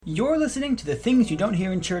You're listening to the Things You Don't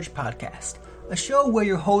Hear in Church podcast, a show where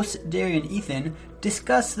your hosts, Darian and Ethan,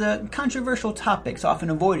 discuss the controversial topics often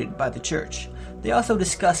avoided by the church. They also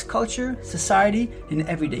discuss culture, society, and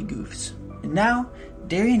everyday goofs. And now,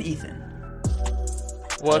 Darian and Ethan.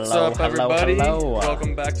 What's up, everybody? Hello.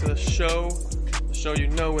 Welcome back to the show you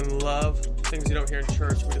know and love. Things you don't hear in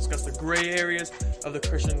church. We discuss the gray areas of the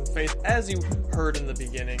Christian faith, as you heard in the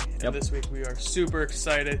beginning. And this week we are super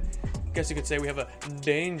excited. I guess you could say we have a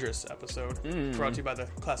dangerous episode brought to you by the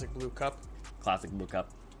Classic Blue Cup. Classic Blue Cup.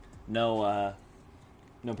 No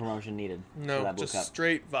promotion needed. No, for that Blue just Cup.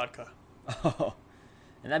 straight vodka. Oh,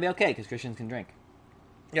 and that'd be okay because Christians can drink.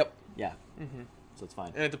 Yep. Yeah. Mm-hmm. So it's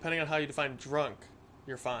fine. And depending on how you define drunk,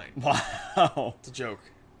 you're fine. Wow. It's a joke.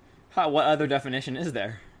 What other definition is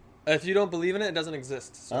there? If you don't believe in it, it doesn't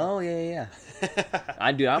exist. So. Oh yeah.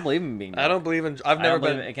 I don't believe in being drunk. I don't believe in. I've never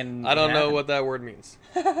been. I don't know happen. what that word means.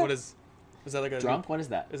 What is? Is that like a drunk? What is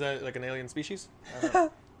that? Is that like an alien species? I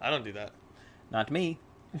don't do that. Not me.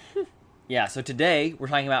 Yeah. So today we're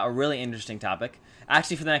talking about a really interesting topic.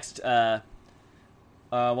 Actually, for the next.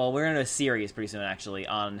 Well, we're in a series pretty soon, actually,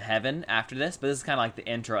 on heaven after this, but this is kind of like the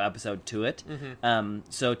intro episode to it. Mm-hmm.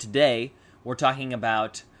 So today we're talking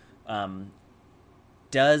about.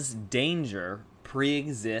 Does danger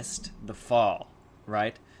pre-exist the fall,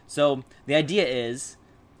 right? So the idea is,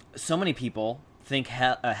 so many people think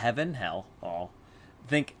heaven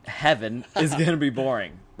is going to be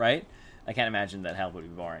boring, right? I can't imagine that hell would be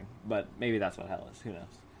boring, but maybe that's what hell is. Who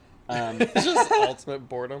knows? It's just ultimate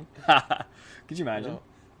boredom. Could you imagine? No.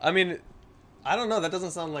 I mean, I don't know. That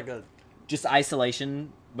doesn't sound like a... Just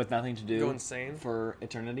isolation with nothing to do. Go insane. For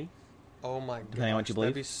eternity. Oh my god. Depending on what you believe.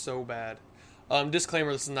 That'd be so bad.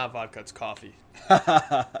 Disclaimer, this is not vodka, it's coffee.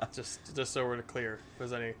 just so we're clear. If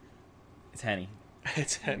there's any... It's Henny.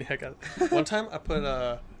 It's Henny, I got it. One time I put,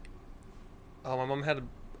 my mom had,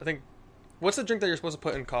 I think... What's the drink that you're supposed to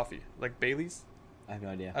put in coffee? Like Bailey's? I have no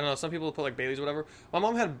idea. I don't know, some people put like Bailey's or whatever. My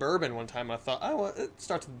mom had bourbon one time, and I thought, oh, well, it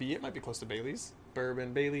starts with B, it might be close to Bailey's.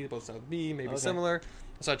 Bourbon, Bailey, both start with B, maybe similar.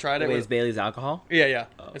 So I tried it. Wait, is Bailey's alcohol? Yeah.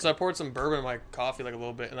 Oh, okay. And so I poured some bourbon in my coffee, like a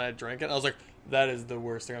little bit, and I drank it. And I was like, that is the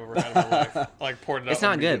worst thing I've ever had in my life. I like poured it out. It's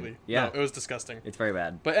not good. immediately. Yeah. No, it was disgusting. It's very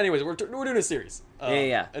bad. But anyways, we're doing a series.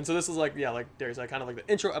 Yeah. And so this is like Darius said, kind of like the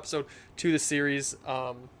intro episode to the series,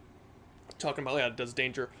 talking about, does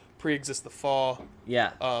danger pre-exist the fall?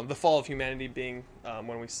 Yeah. The fall of humanity being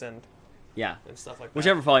when we sinned. Yeah. And stuff like that.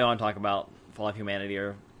 Whichever fall you want to talk about, fall of humanity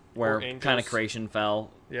or where angels. kind of creation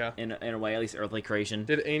fell. Yeah. In a way, at least earthly creation.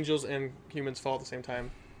 Did angels and humans fall at the same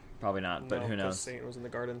time? Probably not, but No, who knows? Satan was in the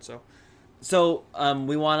garden, so... So,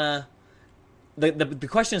 we want to... The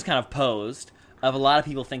question is kind of posed of a lot of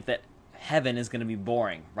people think that heaven is going to be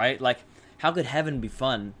boring, right? Like, how could heaven be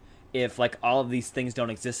fun if, like, all of these things don't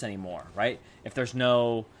exist anymore, right? If there's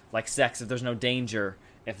no, like, sex, if there's no danger,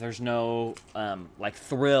 if there's no, like,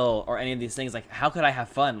 thrill or any of these things, like, how could I have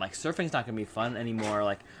fun? Like, surfing's not going to be fun anymore.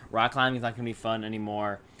 Like, rock climbing's not going to be fun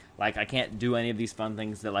anymore. Like, I can't do any of these fun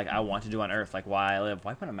things that, like, I want to do on Earth. Like, why I live.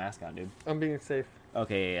 Why put a mask on, dude? I'm being safe.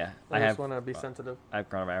 Okay, yeah. I just want to be sensitive. I have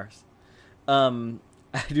coronavirus.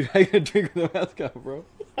 Dude, how you gonna drink with a mask on, bro?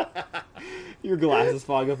 Your glasses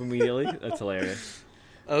fog up immediately. That's hilarious.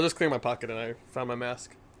 I was just clearing my pocket and I found my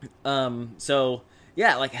mask. So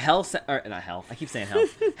yeah, like or not hell. I keep saying hell.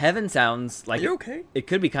 Heaven sounds like Are you okay? It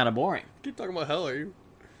could be kind of boring. Keep talking about hell, are you?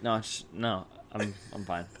 No, I'm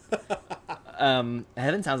fine.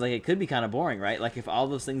 Heaven sounds like it could be kind of boring, right? Like if all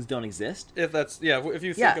those things don't exist. If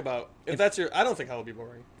you think Yeah. about if that's your, I don't think hell would be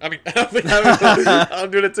boring. I mean, I don't think heaven,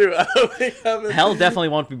 I'm doing it too. I don't think heaven. Hell definitely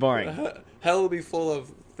won't be boring. Hell will be full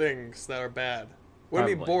of things that are bad. Wouldn't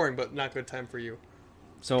be Probably. boring, but not good time for you.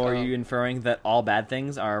 So are you inferring that all bad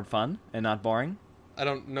things are fun and not boring? I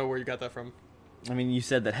don't know where you got that from. I mean, you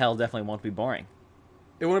said that hell definitely won't be boring.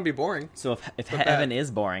 It wouldn't be boring. So if But heaven bad.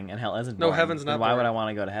 is boring and hell isn't No, boring, heaven's then not why would boring. I want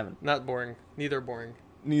to go to heaven? Not boring. Neither boring.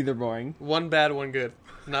 Neither boring. One bad, one good.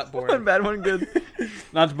 Not boring. One bad, one good.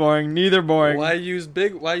 Not boring. Neither boring. Why use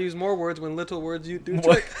more words when little words you do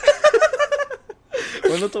trick?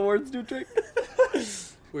 When little words do trick.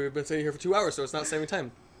 We've been sitting here for 2 hours, so it's not saving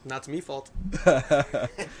time. Not me fault.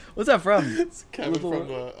 What's that from? It's Kevin Little- from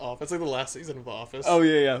The Office. It's like the last season of The Office. Oh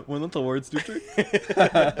yeah. When little words do trick.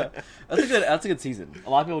 That's a good season. A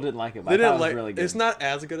lot of people didn't like it, but They I thought didn't it was like. really good. It's not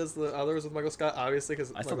as good as the others with Michael Scott, obviously,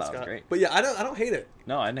 because I still thought it was great. But yeah, I don't hate it.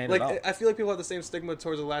 No, I didn't hate Like it at all. I feel like people have the same stigma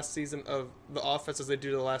towards the last season of The Office as they do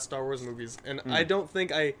the last Star Wars movies, and I don't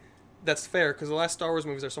think that's fair because the last Star Wars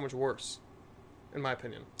movies are so much worse, in my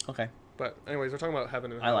opinion. Okay, But anyways, we're talking about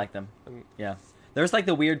heaven and I hell. like them. And Yeah. There's like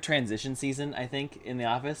the weird transition season, I think, in The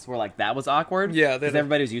Office where like that was awkward. Yeah, because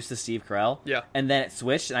everybody was used to Steve Carell. Yeah. And then it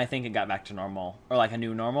switched, and I think it got back to normal or like a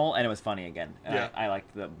new normal, and it was funny again. And Yeah. I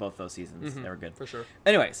liked both those seasons. They were good for sure.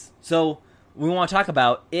 Anyways, so we want to talk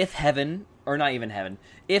about if heaven, or not even heaven,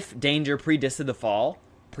 if danger predestined the fall.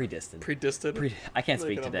 Predestined. I can't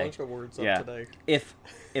speak Making today. A bunch of words up today.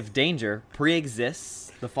 If danger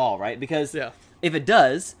pre-exists the fall, right? Because Yeah. if it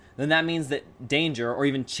does, then that means that danger or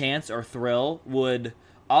even chance or thrill would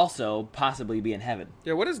also possibly be in heaven.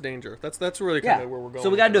 Yeah, what is danger? That's really kind of where we're going. So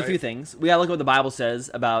we got to do a right? few things. We got to look at what the Bible says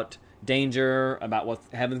about danger, about what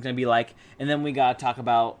heaven's going to be like, and then we got to talk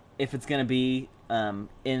about if it's going to be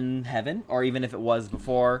in heaven, or even if it was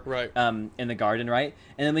before, Right. In the garden, right?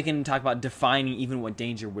 And then we can talk about defining even what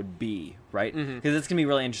danger would be, right? Because it's going to be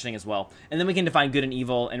really interesting as well. And then we can define good and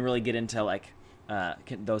evil and really get into like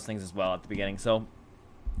those things as well at the beginning. So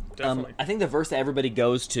Definitely. I think the verse that everybody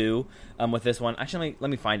goes to with this one, actually,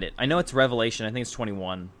 let me find it. I know it's Revelation. I think it's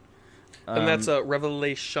 21. And that's a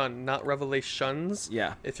revelation, not revelations.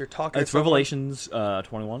 Yeah. If you're talking to It's someone- Revelations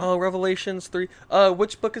 21. Oh, Revelations 3.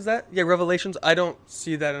 Which book is that? Yeah, Revelations. I don't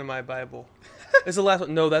see that in my Bible. It's the last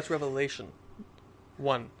one. No, that's Revelation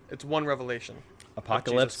 1. It's one Revelation.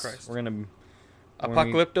 Apocalypse. Jesus Christ. We're gonna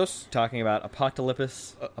Apocalyptos. talking about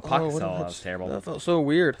Apocalypse. Apocalypse. That was terrible. That felt so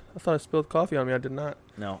weird. I thought I spilled coffee on me. I did not.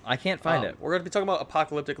 No, I can't find it. We're going to be talking about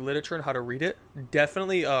apocalyptic literature and how to read it.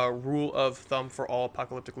 Definitely a rule of thumb for all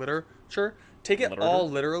apocalyptic literature. Take it all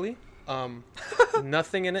literally.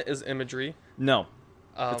 Nothing in it is imagery. No,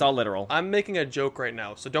 it's all literal. I'm making a joke right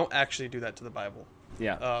now, so don't actually do that to the Bible.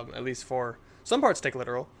 Yeah. At least for some parts, take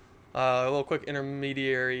literal. A little quick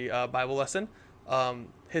intermediary Bible lesson.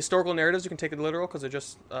 Historical narratives, you can take it literal because they're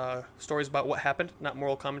just stories about what happened, not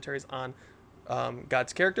moral commentaries on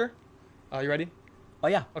God's character. You ready? Oh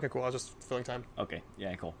yeah. Okay, cool. I was just filling time. Okay.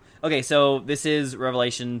 Yeah. Cool. Okay. So this is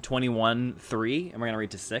Revelation 21:3, and we're gonna read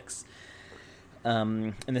to 6.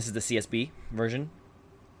 And this is the CSB version.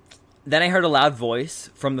 Then I heard a loud voice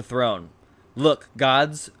from the throne. Look,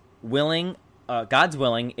 God's willing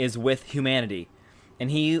is with humanity, and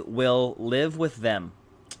He will live with them.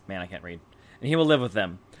 Man, I can't read. And He will live with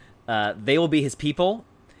them. They will be His people,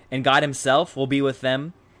 and God Himself will be with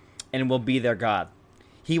them, and will be their God.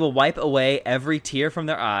 He will wipe away every tear from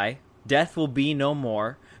their eye. Death will be no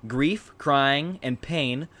more. Grief, crying, and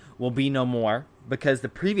pain will be no more, because the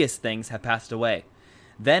previous things have passed away.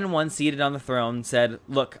 Then one seated on the throne said,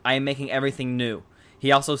 "Look, I am making everything new."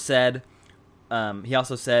 He also said,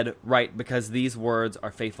 "Write, because these words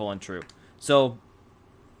are faithful and true." So,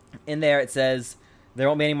 in there it says, there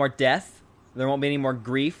won't be any more death, there won't be any more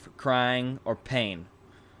grief, crying, or pain.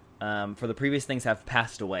 For the previous things have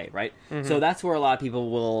passed away, right? Mm-hmm. So that's where a lot of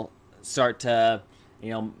people will start to,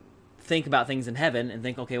 think about things in heaven and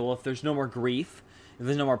think, okay, well, if there's no more grief, if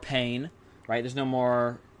there's no more pain, right? There's no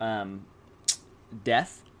more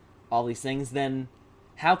death, all these things, then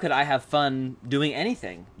how could I have fun doing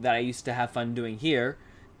anything that I used to have fun doing here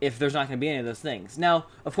if there's not going to be any of those things? Now,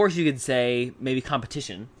 of course, you could say maybe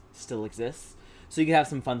competition still exists. So you could have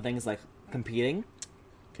some fun things like competing.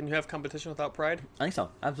 Can you have competition without pride? I think so.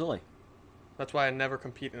 Absolutely. That's why I never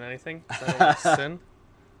compete in anything. I don't want to sin.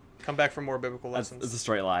 Come back for more biblical lessons. It's a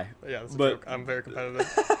straight lie. Yeah, that's a joke. I'm very competitive.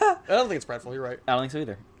 I don't think it's prideful. You're right. I don't think so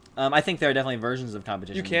either. I think there are definitely versions of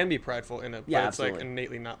competition. You can be prideful in it, but it's like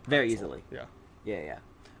innately not prideful. Very easily. Yeah.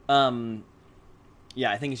 Yeah.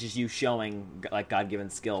 I think it's just you showing like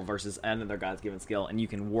God-given skill versus another God's given skill, and you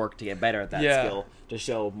can work to get better at that skill to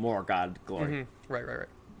show more God glory. Mm-hmm. Right.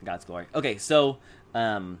 God's glory. Okay, so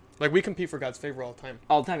like we compete for God's favor all the time.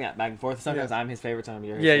 All the time, yeah, back and forth. Sometimes I'm His favorite, sometimes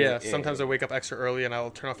you're His favorite. Yeah. Sometimes I wake up extra early and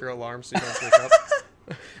I'll turn off your alarm so you don't wake up.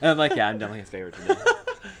 And I'm like, yeah, I'm definitely His favorite today.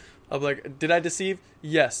 I'm like, did I deceive?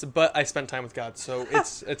 Yes, but I spent time with God, so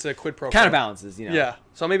it's a quid pro quo. Counterbalances, Yeah,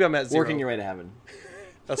 so maybe I'm at 0. Working your way to heaven.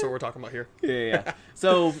 That's what we're talking about here. Yeah.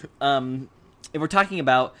 So, if we're talking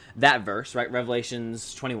about that verse, right,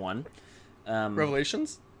 Revelations 21.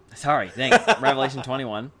 Revelations? Sorry, thanks. Revelation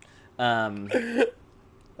 21.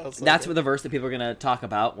 That's what the verse that people are going to talk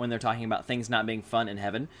about when they're talking about things not being fun in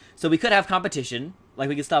heaven. So we could have competition, like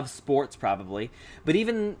we could still have sports probably, but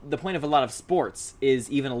even the point of a lot of sports is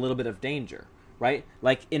even a little bit of danger, right?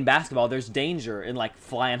 Like in basketball, there's danger in like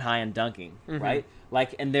flying high and dunking, right?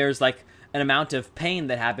 Like, and there's like an amount of pain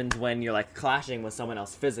that happens when you're like clashing with someone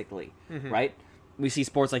else physically, right? We see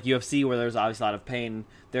sports like UFC where there's obviously a lot of pain.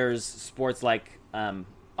 There's sports like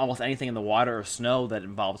almost anything in the water or snow that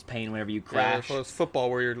involves pain whenever you crash. Yeah, well, it's football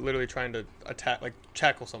where you're literally trying to attack, like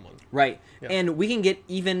tackle someone. Right. Yeah. And we can get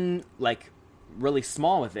even like really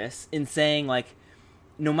small with this in saying like,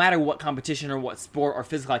 no matter what competition or what sport or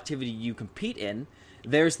physical activity you compete in,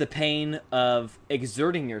 there's the pain of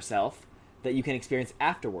exerting yourself that you can experience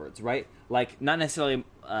afterwards, right? Like, not necessarily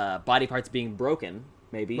body parts being broken,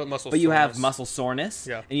 maybe, but you have muscle soreness,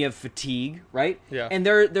 yeah, and you have fatigue, right? Yeah. And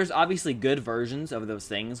there's obviously good versions of those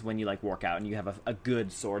things when you, like, work out and you have a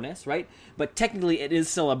good soreness, right? But technically, it is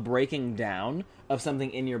still a breaking down of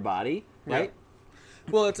something in your body, right?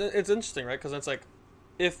 Yeah. Well, it's interesting, right? Because it's like,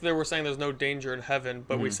 if they were saying there's no danger in heaven,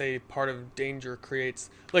 but we say part of danger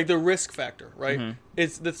creates, like, the risk factor, right?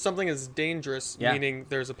 It's that something is dangerous, meaning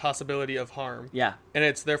there's a possibility of harm. Yeah.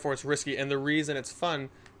 And therefore it's risky. And the reason it's fun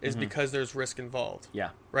is because there's risk involved. Yeah.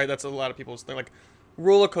 Right? That's a lot of people's thing. Like,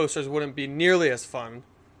 roller coasters wouldn't be nearly as fun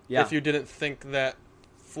if you didn't think that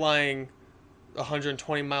flying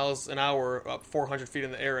 120 miles an hour up 400 feet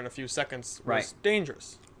in the air in a few seconds was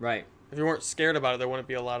dangerous. Right. If you weren't scared about it, there wouldn't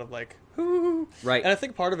be a lot of, like, right. And I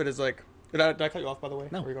think part of it is, like, did I cut you off, by the way?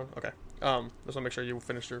 No. Where are you going? Okay. Just want to make sure you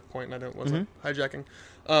finished your point and I wasn't hijacking.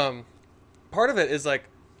 Part of it is, like,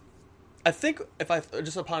 I think if I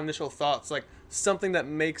just upon initial thoughts, like, something that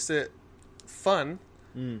makes it fun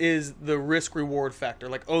is the risk reward factor.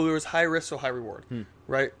 Like, oh, there was high risk, so high reward,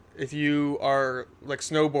 right? If you are, like,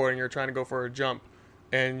 snowboarding, you're trying to go for a jump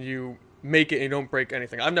and you make it and you don't break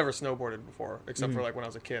anything. I've never snowboarded before, except for, like, when I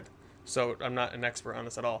was a kid. So I'm not an expert on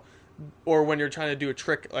this at all. Or when you're trying to do a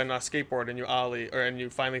trick on a skateboard and you ollie, and you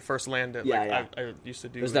finally first land it. I used to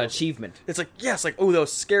do. There's that achievement. It's like, yes, like, oh, that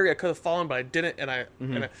was scary. I could have fallen, but I didn't.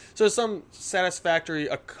 So there's some satisfactory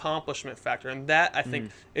accomplishment factor, and that I think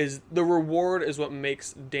is the reward is what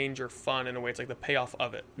makes danger fun in a way. It's like the payoff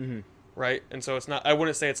of it, right? And so it's not. I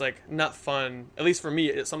wouldn't say it's like not fun. At least for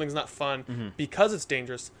me, something's not fun because it's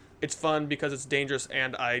dangerous. It's fun because it's dangerous,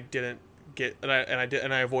 and I didn't get, and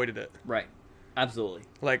I avoided it. Right. Absolutely.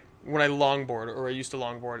 Like, when I longboard, or I used to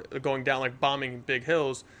longboard, going down, like, bombing big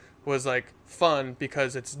hills was, like, fun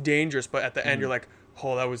because it's dangerous, but at the end you're like,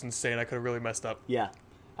 oh, that was insane. I could have really messed up. Yeah,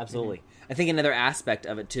 absolutely. I think another aspect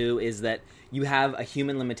of it, too, is that you have a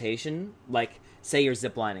human limitation. Like, say you're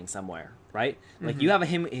ziplining somewhere, right? Like, you have a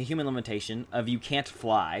human limitation of you can't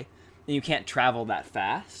fly, and you can't travel that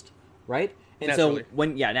fast, right? And naturally.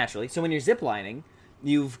 Naturally. So when you're ziplining,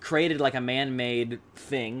 you've created, like, a man-made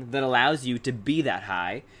thing that allows you to be that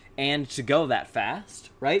high and to go that fast,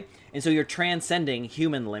 right? And so you're transcending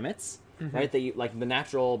human limits, right? That you, like, the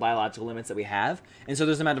natural biological limits that we have. And so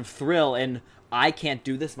there's an amount of thrill in, I can't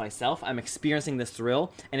do this myself. I'm experiencing this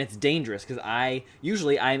thrill, and it's dangerous because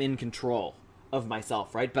I'm in control of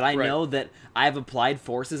myself, right? But I know that I've applied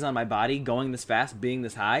forces on my body going this fast, being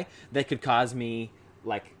this high, that could cause me,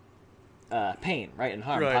 like, pain, right? And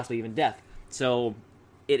harm, possibly even death. So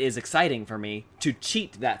it is exciting for me to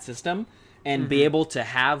cheat that system and be able to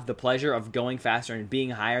have the pleasure of going faster and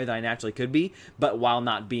being higher than I naturally could be, but while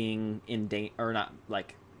not being in danger or not,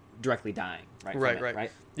 like, directly dying. Right.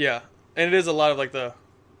 Yeah, and it is a lot of, like,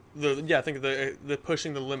 I think the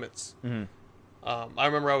pushing the limits. I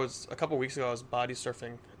remember a couple weeks ago I was body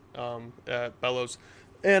surfing at Bellows,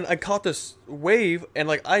 and I caught this wave, and,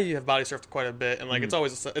 like, I have body surfed quite a bit, and, like, it's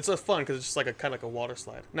always it's a fun because it's just like a kind of like a water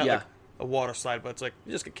slide, not like a water slide, but it's like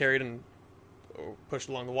you just get carried and pushed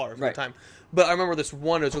along the water for the time. But I remember this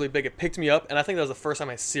one, it was really big. It picked me up, and I think that was the first time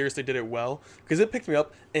I seriously did it well, because it picked me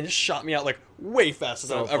up and just shot me out, like, way faster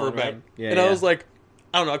than I've ever been. Right? Yeah, and I was like,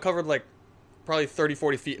 I don't know, I covered, like, probably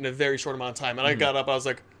 30-40 feet in a very short amount of time, and I got up, I was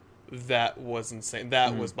like, that was insane.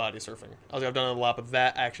 That was body surfing. I was like, I've done it a lot, but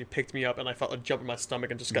that actually picked me up, and I felt a jump in my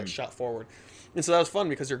stomach and just got shot forward. And so that was fun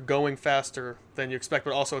because you're going faster than you expect,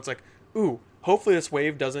 but also it's like, ooh, hopefully this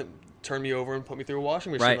wave doesn't turn me over and put me through a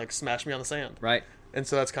washing machine, like smash me on the sand. Right. And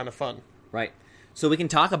so that's kind of fun. Right. So we can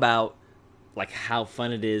talk about, like, how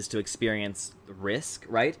fun it is to experience risk,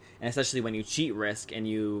 right? And especially when you cheat risk and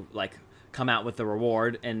you, like, come out with the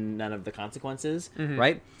reward and none of the consequences,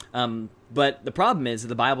 right? But the problem is that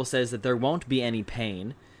the Bible says that there won't be any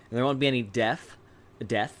pain, and there won't be any death, and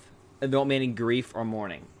there won't be any grief or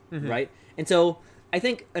mourning, right? And so I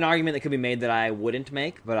think an argument that could be made that I wouldn't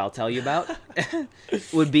make, but I'll tell you about,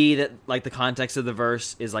 would be that, like, the context of the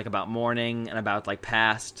verse is, like, about mourning and about, like,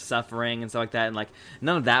 past suffering and stuff like that, and, like,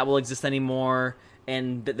 none of that will exist anymore,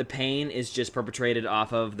 and that the pain is just perpetrated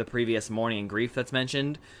off of the previous mourning and grief that's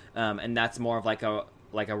mentioned, and that's more of, like,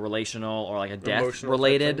 a relational or, like, a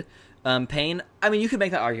death-related pain. I mean, you could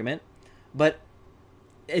make that argument, but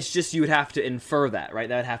it's just you would have to infer that, right?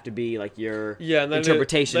 That would have to be, like, your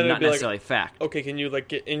interpretation, not necessarily fact. Okay, can you, like,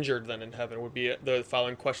 get injured then in heaven? Would be the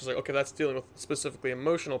following questions. Like, okay, that's dealing with specifically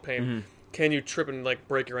emotional pain. Can you trip and, like,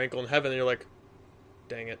 break your ankle in heaven? And you're like,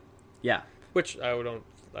 dang it. Yeah. Which I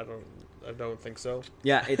don't think so.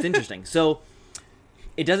 Yeah, it's interesting. So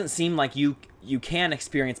it doesn't seem like you can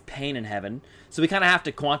experience pain in heaven. So we kind of have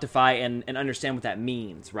to quantify and understand what that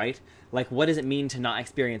means, right? Like, what does it mean to not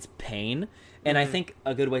experience pain? And I think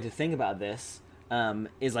a good way to think about this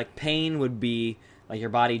is like pain would be like your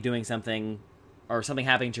body doing something or something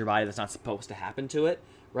happening to your body that's not supposed to happen to it,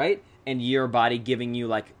 right? And your body giving you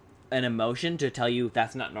like an emotion to tell you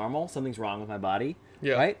that's not normal, something's wrong with my body,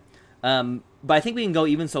 right? But I think we can go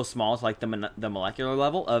even so small to like the molecular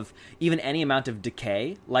level of even any amount of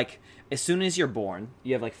decay. Like as soon as you're born,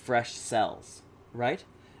 you have like fresh cells, right?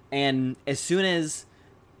 And as soon as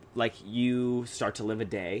like you start to live a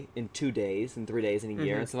day, in 2 days, in 3 days, in a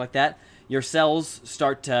year, and stuff like that, your cells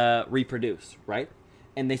start to reproduce, right?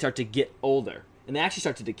 And they start to get older, and they actually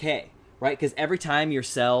start to decay, right? Because every time your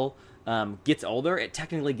cell gets older, it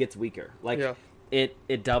technically gets weaker. Like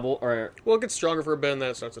it double or well, it gets stronger for a bit, and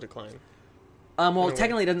then it starts to decline. Well,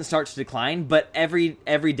 technically, it doesn't start to decline, but every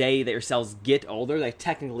day that your cells get older, they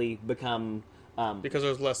technically become because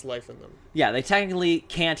there's less life in them. Yeah, they technically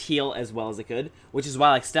can't heal as well as they could, which is why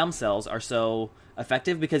like stem cells are so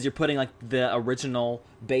effective, because you're putting like the original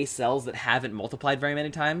base cells that haven't multiplied very many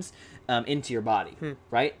times into your body,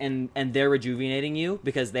 right? And they're rejuvenating you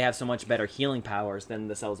because they have so much better healing powers than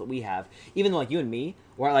the cells that we have. Even though like you and me,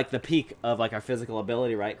 we're at like the peak of like our physical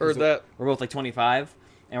ability, right? Heard that. We're both like 25.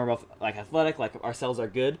 And we're both like athletic, like our cells are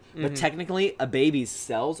good. But technically, a baby's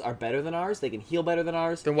cells are better than ours. They can heal better than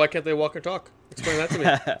ours. Then why can't they walk or talk? Explain that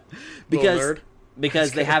to me.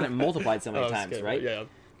 because they haven't multiplied so many times, right? Yeah.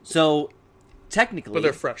 So technically, but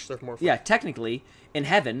they're fresh. They're more fresh. Yeah, technically, in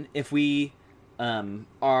heaven, if we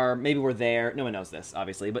are maybe we're there. No one knows this,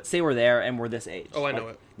 obviously, but say we're there and we're this age. Oh, I know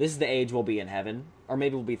it. This is the age we'll be in heaven, or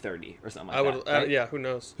maybe we'll be 30 or something like that. Right? Yeah, who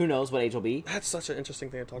knows? Who knows what age we'll be? That's such an interesting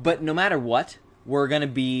thing to talk about. But no matter what, we're going to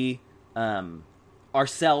be, our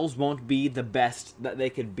cells won't be the best that they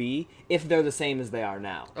could be if they're the same as they are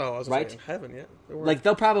now. Oh, I was right? saying in heaven, yeah. Like,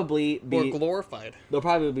 they'll probably be... Or glorified. They'll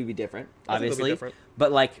probably be different, obviously. They'll be different.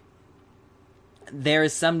 But, like, there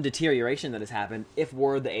is some deterioration that has happened if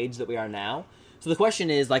we're the age that we are now. So the question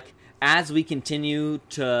is, like, as we continue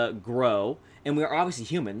to grow... And we are obviously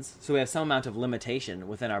humans, so we have some amount of limitation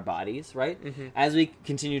within our bodies, right? As we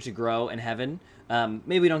continue to grow in heaven,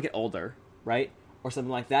 maybe we don't get older, right? Or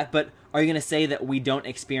something like that. But are you going to say that we don't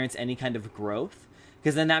experience any kind of growth?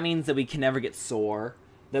 Because then that means that we can never get sore,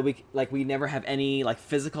 that we never have any like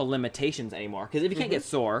physical limitations anymore. Because if you can't get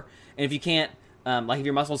sore, and if you can't, if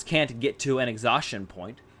your muscles can't get to an exhaustion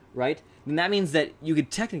point, right? Then that means that you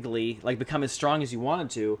could technically like become as strong as you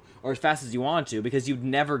wanted to, or as fast as you wanted to, because you'd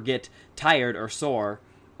never get tired or sore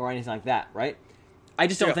or anything like that, right? I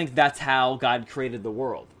just don't think that's how God created the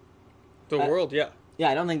world. Yeah,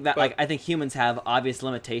 I don't think that, I think humans have obvious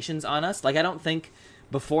limitations on us. Like, I don't think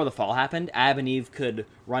before the fall happened, Adam and Eve could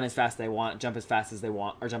run as fast as they want, jump as fast as they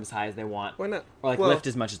want, or jump as high as they want. Why not? Or, lift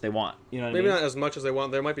as much as they want. You know what I mean? Maybe not as much as they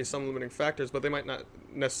want. There might be some limiting factors, but they might not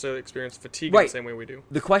necessarily experience fatigue in the same way we do.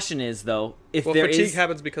 The question is, though, if fatigue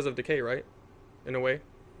happens because of decay, right? In a way?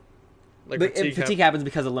 Like, but fatigue happens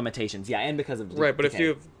because of limitations, and because of decay. Right, but decay. if you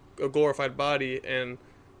have a glorified body and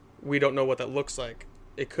we don't know what that looks like,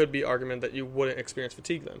 it could be argument that you wouldn't experience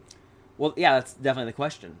fatigue then. Well, yeah, that's definitely the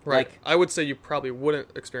question. Right. Like, I would say you probably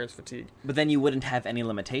wouldn't experience fatigue. But then you wouldn't have any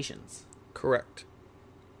limitations. Correct.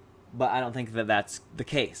 But I don't think that that's the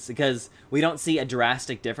case, because we don't see a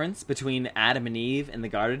drastic difference between Adam and Eve in the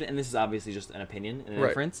garden, and this is obviously just an opinion and an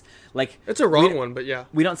inference. Like, it's a wrong one, but yeah.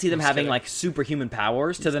 We don't see them having, like, superhuman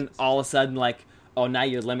powers to then all of a sudden, like, oh, now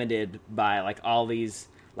you're limited by, like, all these,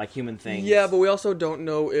 like, human things. Yeah, but we also don't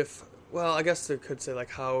know if... Well, I guess they could say, like,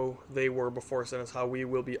 how they were before sin is how we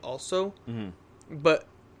will be also. But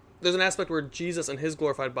there's an aspect where Jesus and his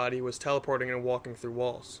glorified body was teleporting and walking through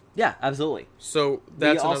walls. Yeah, absolutely. So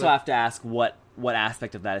that's we also have to ask what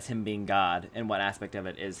aspect of that is him being God, and what aspect of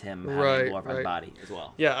it is him having a glorified body as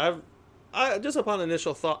well. Yeah, I just upon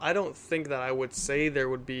initial thought, I don't think that I would say there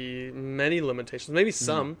would be many limitations. Maybe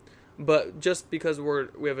some, but just because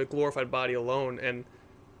we have a glorified body alone and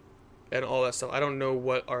all that stuff, I don't know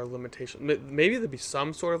what our limitation. Maybe there'd be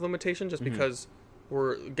some sort of limitation just because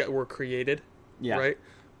we're created, right?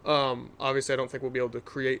 Obviously, I don't think we'll be able to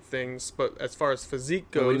create things, but as far as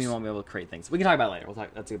physique goes, what do you mean we won't be able to create things? We can talk about it later.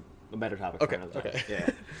 That's a better topic. Okay. Okay. Yeah.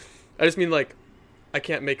 I just mean like I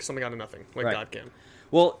can't make something out of nothing like God can.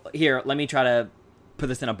 Well, here, let me try to put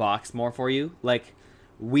this in a box more for you. Like,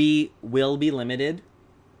 we will be limited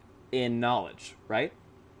in knowledge, right?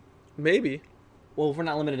 Maybe. Well, if we're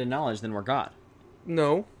not limited in knowledge, then we're God.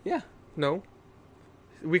 No. Yeah. No.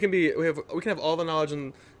 We can have all the knowledge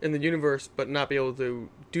in the universe, but not be able to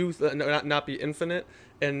not be infinite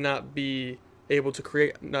and not be able to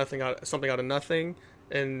create something out of nothing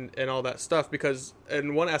and all that stuff, because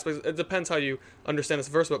in one aspect it depends how you understand this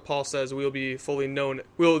verse, but Paul says we'll be fully known,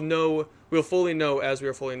 we'll fully know as we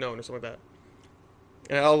are fully known, or something like that.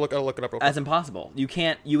 And I'll look it up real quick. That's impossible.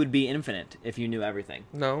 You would be infinite if you knew everything.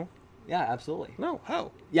 No. Yeah, absolutely. No,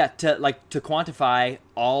 how? Yeah, to quantify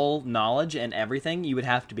all knowledge and everything, you would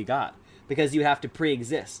have to be God, because you have to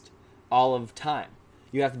pre-exist all of time.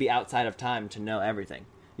 You have to be outside of time to know everything.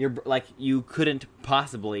 You couldn't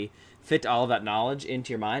possibly fit all of that knowledge into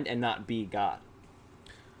your mind and not be God.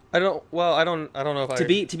 I don't know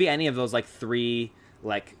if to be any of those three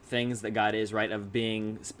things that God is, right? Of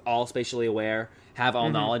being all spatially aware, have all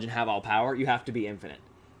knowledge, and have all power. You have to be infinite.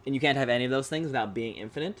 And you can't have any of those things without being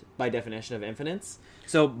infinite, by definition of infinite.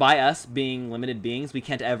 So by us being limited beings, we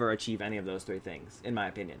can't ever achieve any of those three things, in my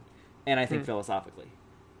opinion. And I think philosophically.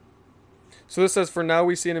 So this says, for now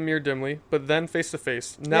we see in a mirror dimly, but then face to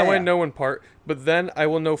face. Now I know in part, but then I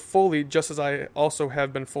will know fully, just as I also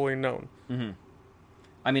have been fully known. Mm-hmm.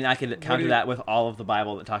 I mean, I could counter that with all of the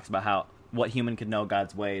Bible that talks about what human could know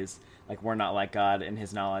God's ways. We're not like God in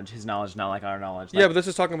his knowledge not like our knowledge. Yeah, but this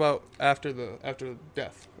is talking about after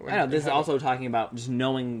death. I know, this is also talking about just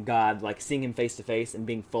knowing God, seeing him face to face and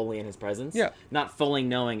being fully in his presence. Yeah. Not fully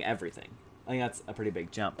knowing everything. I think that's a pretty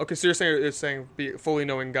big jump. Okay, so you're saying be fully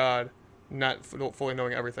knowing God, not fully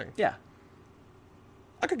knowing everything. Yeah.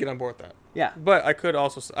 I could get on board with that. Yeah. But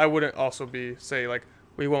I wouldn't also say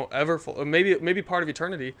we won't ever maybe part of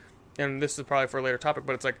eternity, and this is probably for a later topic,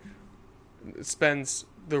 but it's it spends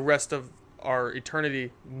the rest of our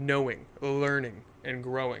eternity knowing, learning, and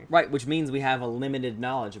growing. Right, which means we have a limited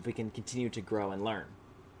knowledge if we can continue to grow and learn.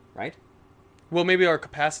 Right? Well, maybe our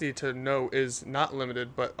capacity to know is not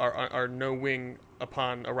limited, but our knowing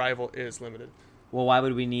upon arrival is limited. Well, why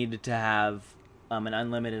would we need to have an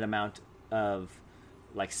unlimited amount of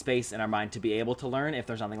space in our mind to be able to learn if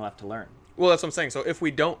there's nothing left to learn? Well, that's what I'm saying. So if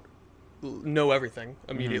we don't know everything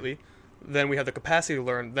immediately, then we have the capacity to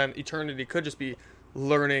learn. Then eternity could just be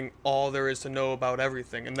learning all there is to know about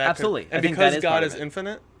everything, and that absolutely. And because God is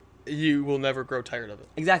infinite, you will never grow tired of it.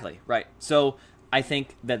 Exactly. Right. So I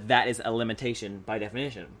think that is a limitation by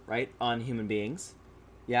definition, right, on human beings.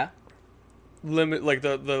 Yeah. Limit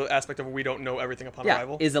the aspect of we don't know everything upon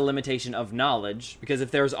arrival is a limitation of knowledge, because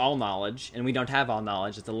if there's all knowledge and we don't have all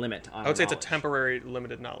knowledge, it's a limit on. I would say it's a temporary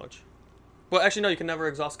limited knowledge. Well, actually, no, you can never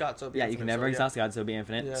exhaust God, so it'd be infinite, you can never exhaust God, so it'd be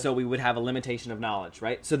infinite. Yeah. So we would have a limitation of knowledge,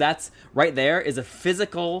 right? So that's right there is a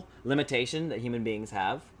physical limitation that human beings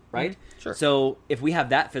have, right? Mm-hmm. Sure. So if we have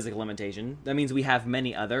that physical limitation, that means we have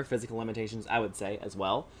many other physical limitations, I would say, as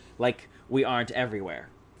well. We aren't everywhere,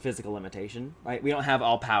 physical limitation, right? We don't have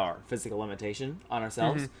all power, physical limitation on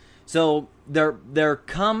ourselves. Mm-hmm. So there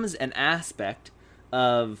comes an aspect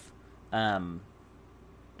of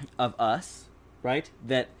us, right,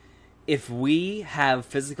 that if we have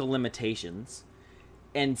physical limitations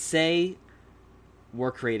and say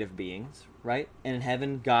we're creative beings, right? And in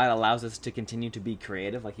heaven, God allows us to continue to be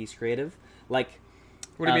creative, like he's creative. What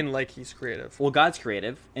do you mean he's creative? Well, God's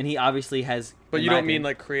creative, and he obviously has... But you don't mean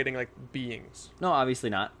creating beings? No, obviously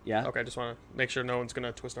not, yeah. Okay, I just want to make sure no one's going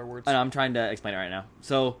to twist our words. I know, I'm trying to explain it right now.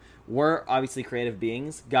 So, we're obviously creative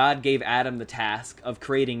beings. God gave Adam the task of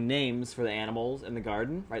creating names for the animals in the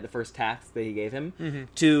garden, right? The first task that he gave him,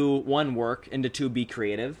 to one, work, and to two, be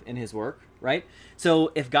creative in his work, right?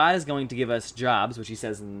 So, if God is going to give us jobs, which he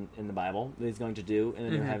says in the Bible, that he's going to do in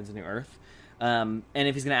the new heavens and new earth, and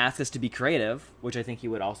if he's going to ask us to be creative, which I think he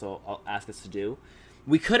would also ask us to do,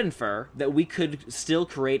 we could infer that we could still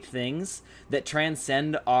create things that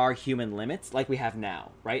transcend our human limits, like we have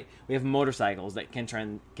now, right? We have motorcycles that can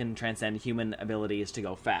transcend human abilities to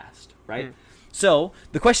go fast, right? So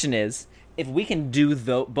the question is, if we can do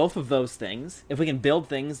both of those things, if we can build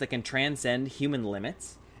things that can transcend human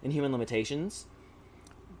limits and human limitations,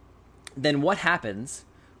 then what happens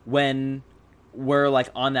when we're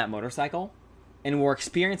on that motorcycle and we're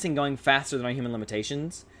experiencing going faster than our human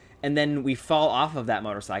limitations, and then we fall off of that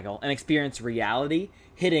motorcycle and experience reality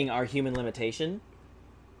hitting our human limitation?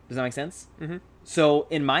 Does that make sense? Mm-hmm. So,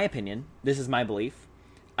 in my opinion, this is my belief,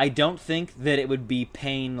 I don't think that it would be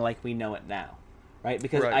pain like we know it now, right?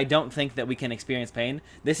 Because I don't think that we can experience pain.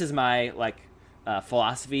 This is my,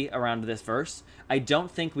 philosophy around this verse. I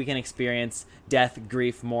don't think we can experience death,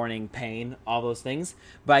 grief, mourning, pain, all those things.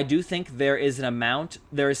 But I do think there is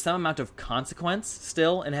some amount of consequence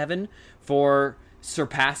still in heaven for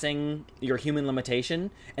surpassing your human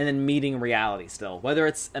limitation and then meeting reality still, whether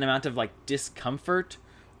it's an amount of discomfort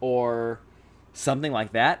or something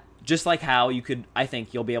like that. Just like how I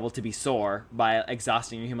think you'll be able to be sore by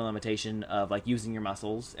exhausting your human limitation of using your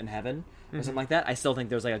muscles in heaven or something like that. I still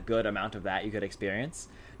think there's a good amount of that you could experience,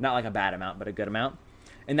 not a bad amount, but a good amount.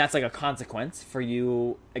 and that's like a consequence for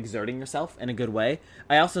you exerting yourself in a good way.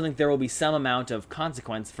 I also think there will be some amount of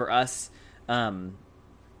consequence for us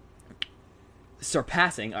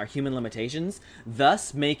surpassing our human limitations,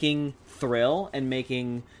 thus making thrill and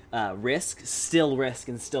making risk and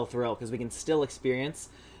still thrill, because we can still experience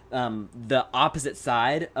the opposite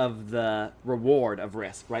side of the reward of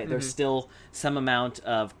risk, right? There's still some amount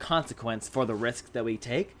of consequence for the risk that we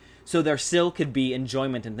take. So there still could be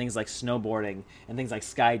enjoyment in things like snowboarding and things like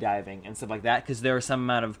skydiving and stuff like that, because there is some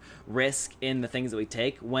amount of risk in the things that we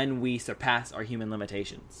take when we surpass our human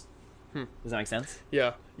limitations. Does that make sense?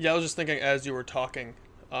 Yeah. I was just thinking as you were talking,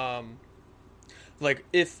 like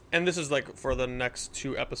if, and this is like for the next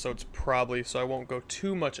 2 episodes probably, so I won't go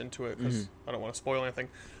too much into it because I don't want to spoil anything.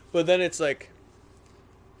 But then it's like,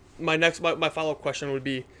 my follow-up question would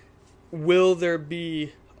be, will there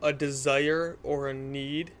be a desire or a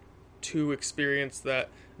need to experience that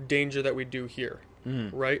danger that we do here,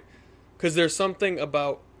 right? Because there's something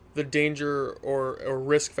about the danger or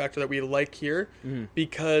risk factor that we like here,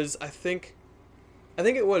 because I think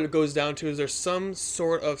what it goes down to is there's some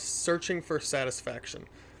sort of searching for satisfaction,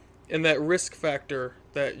 and that risk factor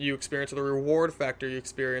that you experience, or the reward factor you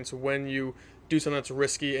experience when you do something that's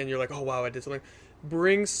risky and you're like, oh wow, I did something,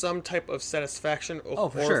 brings some type of satisfaction or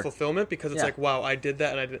fulfillment, because it's like, wow, I did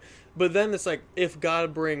that and I did. But then it's like, if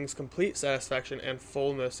God brings complete satisfaction and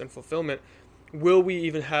fullness and fulfillment, will we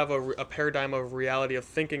even have a paradigm of reality of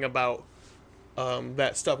thinking about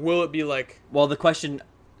that stuff? Will it be like... Well, the question...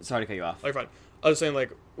 Sorry to cut you off. Okay, fine. I was saying,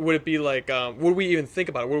 like, would it be like... would we even think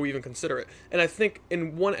about it? Would we even consider it? And I think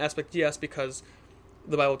in one aspect, yes, because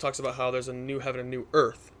the Bible talks about how there's a new heaven and new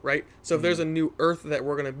earth, right? So if there's a new earth that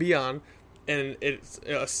we're going to be on, and it's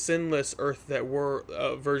a sinless earth that we're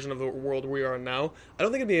a version of the world we are now, I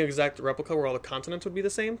don't think it'd be an exact replica where all the continents would be the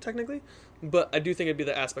same, technically. But I do think it'd be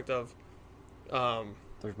the aspect of...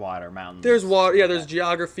 there's water, mountains. There's water, yeah, there's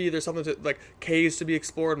geography, there's something to, like, caves to be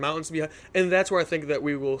explored, mountains to be... And that's where I think that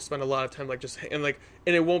we will spend a lot of time, like, just... And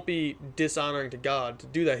it won't be dishonoring to God to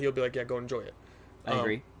do that. He'll be like, yeah, go enjoy it. I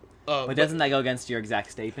agree. But doesn't that go against your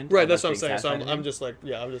exact statement? Right, that's what I'm saying. So I'm just like,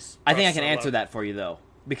 yeah, I'm just... I think I can answer that for you, though.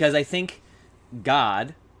 Because I think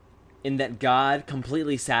God, in that God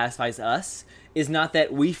completely satisfies us, is not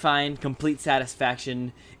that we find complete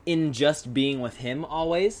satisfaction in just being with Him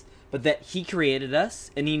always, but that He created us,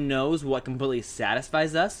 and He knows what completely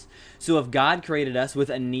satisfies us. So if God created us with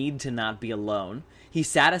a need to not be alone, He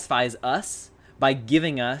satisfies us by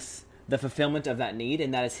giving us the fulfillment of that need,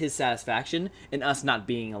 and that is His satisfaction in us not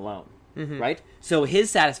being alone, right? So His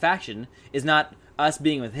satisfaction is not us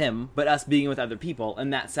being with Him, but us being with other people,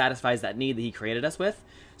 and that satisfies that need that He created us with.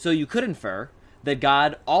 So you could infer that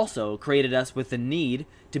God also created us with the need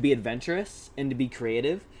to be adventurous and to be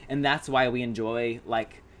creative, and that's why we enjoy,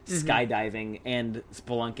 like, skydiving and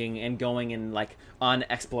spelunking and going and, like, on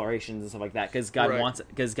explorations and stuff like that, because God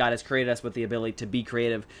because God has created us with the ability to be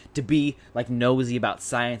creative, to be, like, nosy about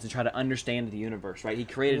science and try to understand the universe, right? He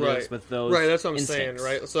created us with those that's what I'm instincts.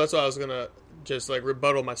 saying, right? So that's what I was gonna just, like,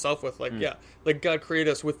 rebuttal myself with, like, yeah, like, God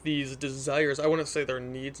created us with these desires. I wouldn't say they're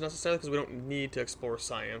needs necessarily, because we don't need to explore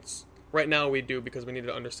science. Right now we do, because we need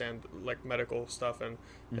to understand, like, medical stuff, and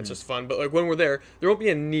it's just fun. But, like, when we're there won't be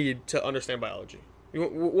a need to understand biology. You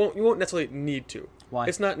won't necessarily need to. Why?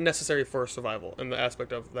 It's not necessary for survival in the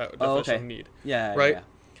aspect of that definition of need. Yeah, right? Yeah.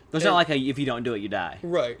 There's not like if you don't do it, you die.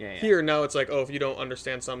 Right. Yeah. Here, now it's like, oh, if you don't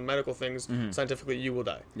understand some medical things scientifically, you will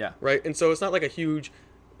die. Yeah. Right? And so it's not like a huge,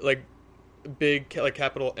 like, big, like,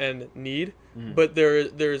 capital N need, but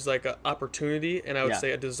there's like an opportunity, and I would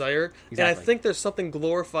say a desire. Exactly. And I think there's something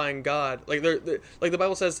glorifying God. Like, like the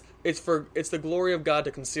Bible says, it's the glory of God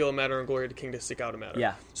to conceal a matter and glory of the king to seek out a matter.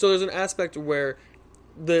 Yeah. So there's an aspect where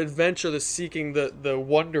the adventure, the seeking, the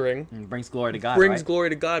wondering brings glory to God. Brings glory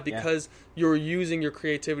to God, because you're using your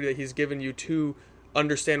creativity that He's given you to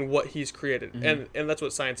understand what He's created, and that's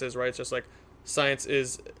what science is, right? It's just like science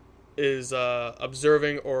is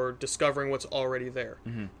observing or discovering what's already there.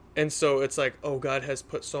 And so it's like, oh, God has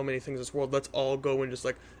put so many things in this world. Let's all go and just,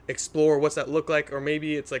 like, explore what's that look like. Or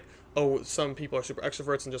maybe it's like, oh, some people are super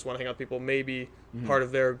extroverts and just want to hang out with people. Maybe part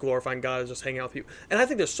of their glorifying God is just hanging out with people. And I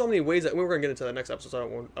think there's so many ways that we're going to get into the next episode,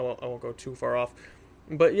 so I won't go too far off.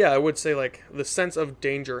 But yeah, I would say, like, the sense of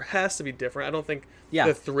danger has to be different. I don't think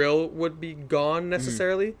the thrill would be gone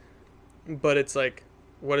necessarily, but it's like,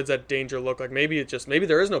 what does that danger look like? Maybe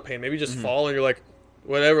there is no pain. Maybe you just fall and you're like,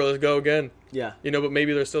 whatever, let's go again. Yeah. You know, but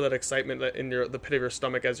maybe there's still that excitement that in the pit of your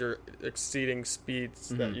stomach as you're exceeding speeds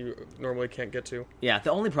that you normally can't get to. Yeah,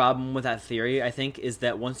 the only problem with that theory, I think, is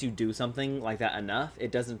that once you do something like that enough,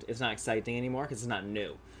 it's not exciting anymore because it's not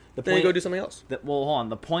new. Then you go do something else. Hold on.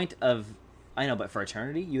 The point of I know, but for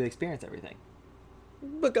eternity, you would experience everything.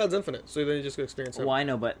 But God's infinite, so then you just go experience it. Well, I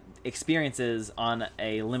know, but experiences on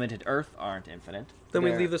a limited Earth aren't infinite. Then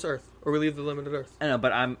we leave this Earth, or we leave the limited Earth. I know,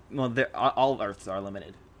 but all Earths are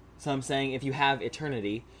limited. So I'm saying if you have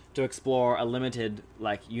eternity to explore a limited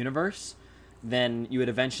universe, then you would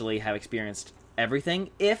eventually have experienced everything.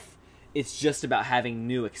 If it's just about having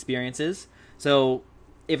new experiences, so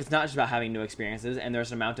if it's not just about having new experiences and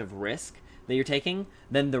there's an amount of risk that you're taking,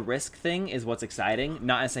 then the risk thing is what's exciting,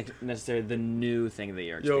 not necessarily the new thing that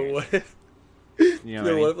you're experiencing. What if?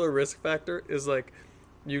 What if the risk factor is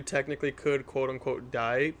you technically could quote unquote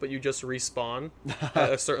die, but you just respawn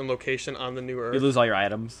at a certain location on the new Earth. You lose all your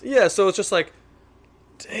items. Yeah, so it's just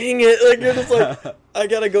dang it! You're just I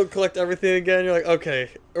gotta go collect everything again. You're okay,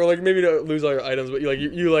 or maybe to lose all your items, but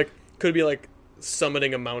you could be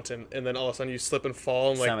summiting a mountain, and then all of a sudden you slip and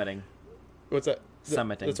fall and summiting. What's that?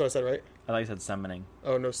 Summiting. That's what I said, right? I thought you said summoning.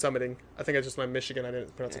 Oh no, summiting. I think I just meant Michigan. I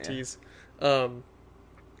didn't pronounce the T's. I'll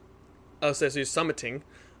say so. You're summiting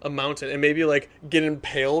a mountain, and maybe get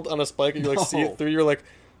impaled on a spike, and you see it through. You're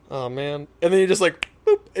oh man, and then you just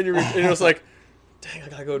boop, and you're just dang, I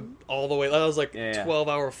gotta go all the way. That was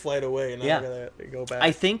 12-hour flight away, and now I gotta go back.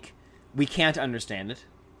 I think we can't understand it,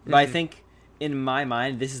 but I think in my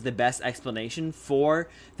mind, this is the best explanation for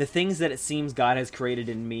the things that it seems God has created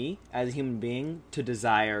in me as a human being to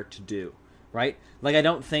desire to do, right? I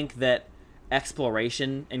don't think that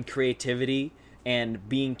exploration and creativity and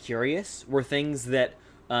being curious were things that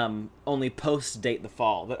only post-date the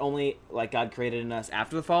fall, that only God created in us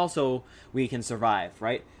after the fall so we can survive,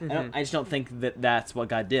 right? I just don't think that that's what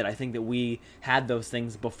God did. I think that we had those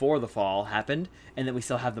things before the fall happened and that we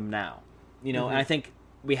still have them now, and I think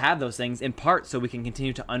we have those things in part so we can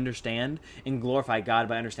continue to understand and glorify God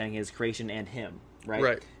by understanding His creation and Him, right?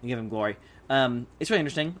 Right. And give Him glory. It's really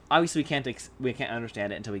interesting. Obviously, we can't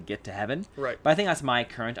understand it until we get to heaven. Right. But I think that's my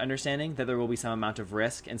current understanding, that there will be some amount of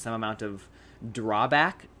risk and some amount of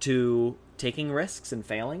drawback to taking risks and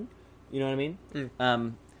failing. You know what I mean?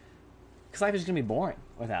 Because life is going to be boring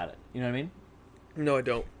without it. You know what I mean? No, I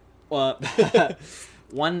don't. Well,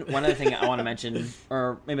 one other thing I want to mention,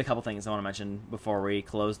 or maybe a couple things I want to mention before we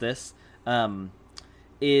close this,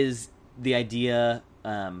 is the idea,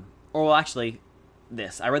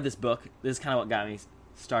 this. I read this book. This is kind of what got me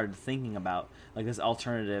started thinking about this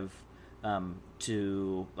alternative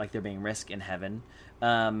to there being risk in heaven.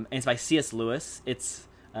 And it's by C.S. Lewis. It's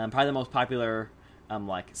probably the most popular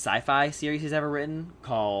sci-fi series he's ever written,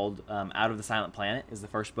 called Out of the Silent Planet is the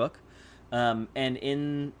first book. And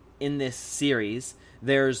in this series,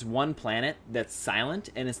 there's one planet that's silent,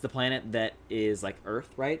 and it's the planet that is Earth,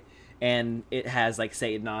 right? And it has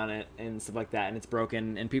Satan on it and stuff like that, and it's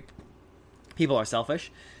broken, and people are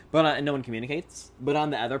selfish, and no one communicates. But on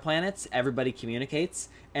the other planets, everybody communicates,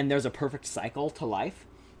 and there's a perfect cycle to life.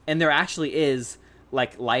 And there actually is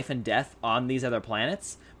life and death on these other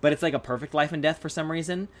planets, but it's a perfect life and death for some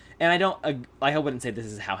reason. And I wouldn't say this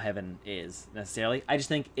is how heaven is necessarily. I just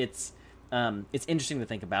think it's interesting to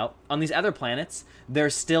think about. On these other planets,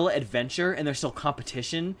 there's still adventure, and there's still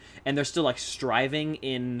competition, and there's still striving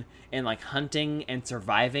in hunting and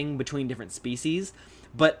surviving between different species,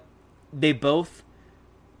 but they both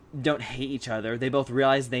don't hate each other. They both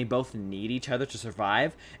realize they both need each other to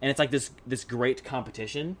survive, and it's this great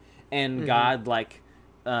competition, and God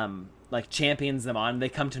champions them on. They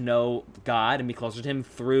come to know God and be closer to Him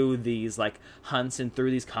through these hunts and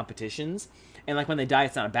through these competitions. And when they die,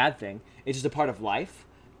 it's not a bad thing. It's just a part of life,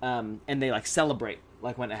 and they celebrate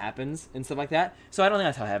when it happens and stuff like that. So I don't think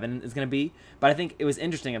that's how heaven is going to be. But I think it was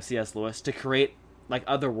interesting of C.S. Lewis to create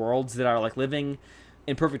other worlds that are living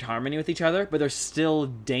in perfect harmony with each other, but there's still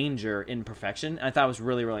danger in perfection. And I thought it was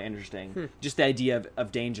really, really interesting. Just the idea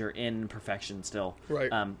of danger in perfection still, right?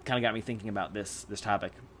 Kind of got me thinking about this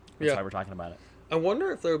topic. That's why we're talking about it. I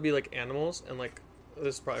wonder if there would be animals, and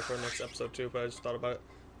this is probably for the next episode too, but I just thought about it.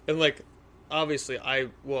 And obviously,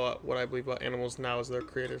 what I believe about animals now is they're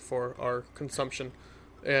created for our consumption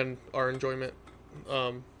and our enjoyment,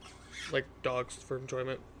 dogs for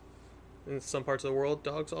enjoyment. In some parts of the world,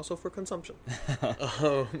 dogs also for consumption.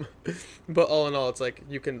 But all in all, it's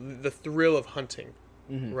the thrill of hunting,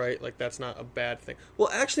 right? That's not a bad thing. Well,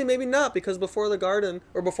 actually, maybe not, because before the garden,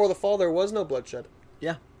 or before the fall, there was no bloodshed.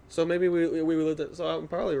 Yeah. So maybe we lived it. So I'm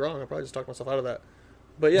probably wrong. I probably just talked myself out of that.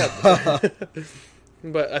 But yeah.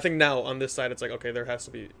 But I think now on this side, it's okay, there has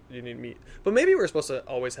to be, you need meat. But maybe we're supposed to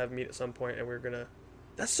always have meat at some point, and we're gonna.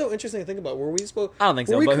 That's so interesting to think about. Were we supposed? I don't think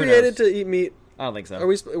so. Were we created to eat meat? I don't think so.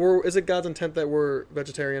 Is it God's intent that we're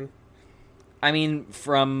vegetarian? I mean,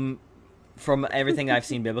 from everything I've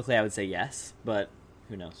seen biblically, I would say yes, but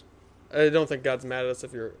who knows? I don't think God's mad at us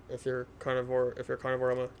if you're carnivore. If you're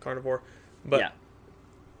carnivore, I'm a carnivore. But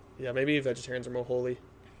yeah, maybe vegetarians are more holy.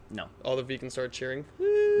 No. All the vegans started cheering.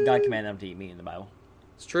 God commanded them to eat meat in the Bible.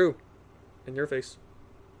 It's true. In your face.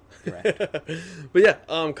 Correct. But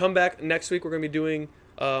yeah, come back next week. We're going to be doing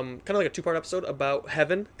kind of like a 2-part episode about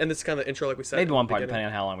heaven. And this is kind of the intro like we said. Maybe 1 part, depending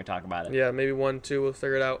on how long we talk about it. Yeah, maybe 1, 2. We'll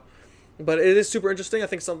figure it out. But it is super interesting. I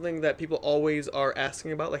think something that people always are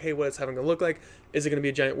asking about, like, hey, what is heaven going to look like? Is it going to be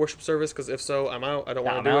a giant worship service? Because if so, I'm out. I don't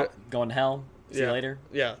want to do it. Going to hell. See you later.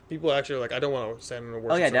 Yeah, people actually are like, I don't want to stand in a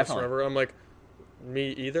worship service definitely. forever. I'm like,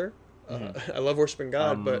 me either. I love worshiping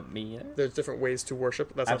God, but me either. There's different ways to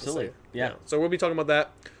worship. That's absolutely not to say. Yeah. So we'll be talking about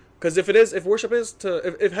that. Because if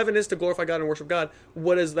heaven is to glorify God and worship God,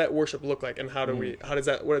 what does that worship look like, and what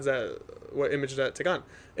image does that take on?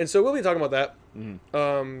 And so we'll be talking about that.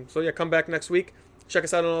 So yeah, come back next week. Check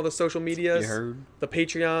us out on all the social medias. You heard. The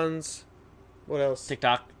Patreons. What else?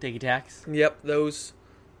 TikTok, Ticky Tax. Yep, those.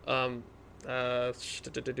 That's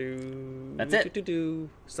it.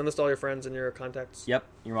 Send this to all your friends and your contacts. Yep,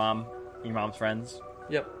 your mom's friends.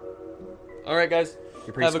 Yep. All right, guys.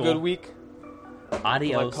 Have a good week.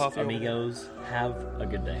 Adios, amigos. Have a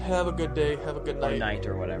good day. Have a good day. Have a good night. Or night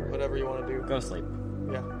or whatever. Whatever you want to do. Go to sleep.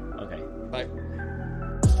 Yeah. Okay. Bye.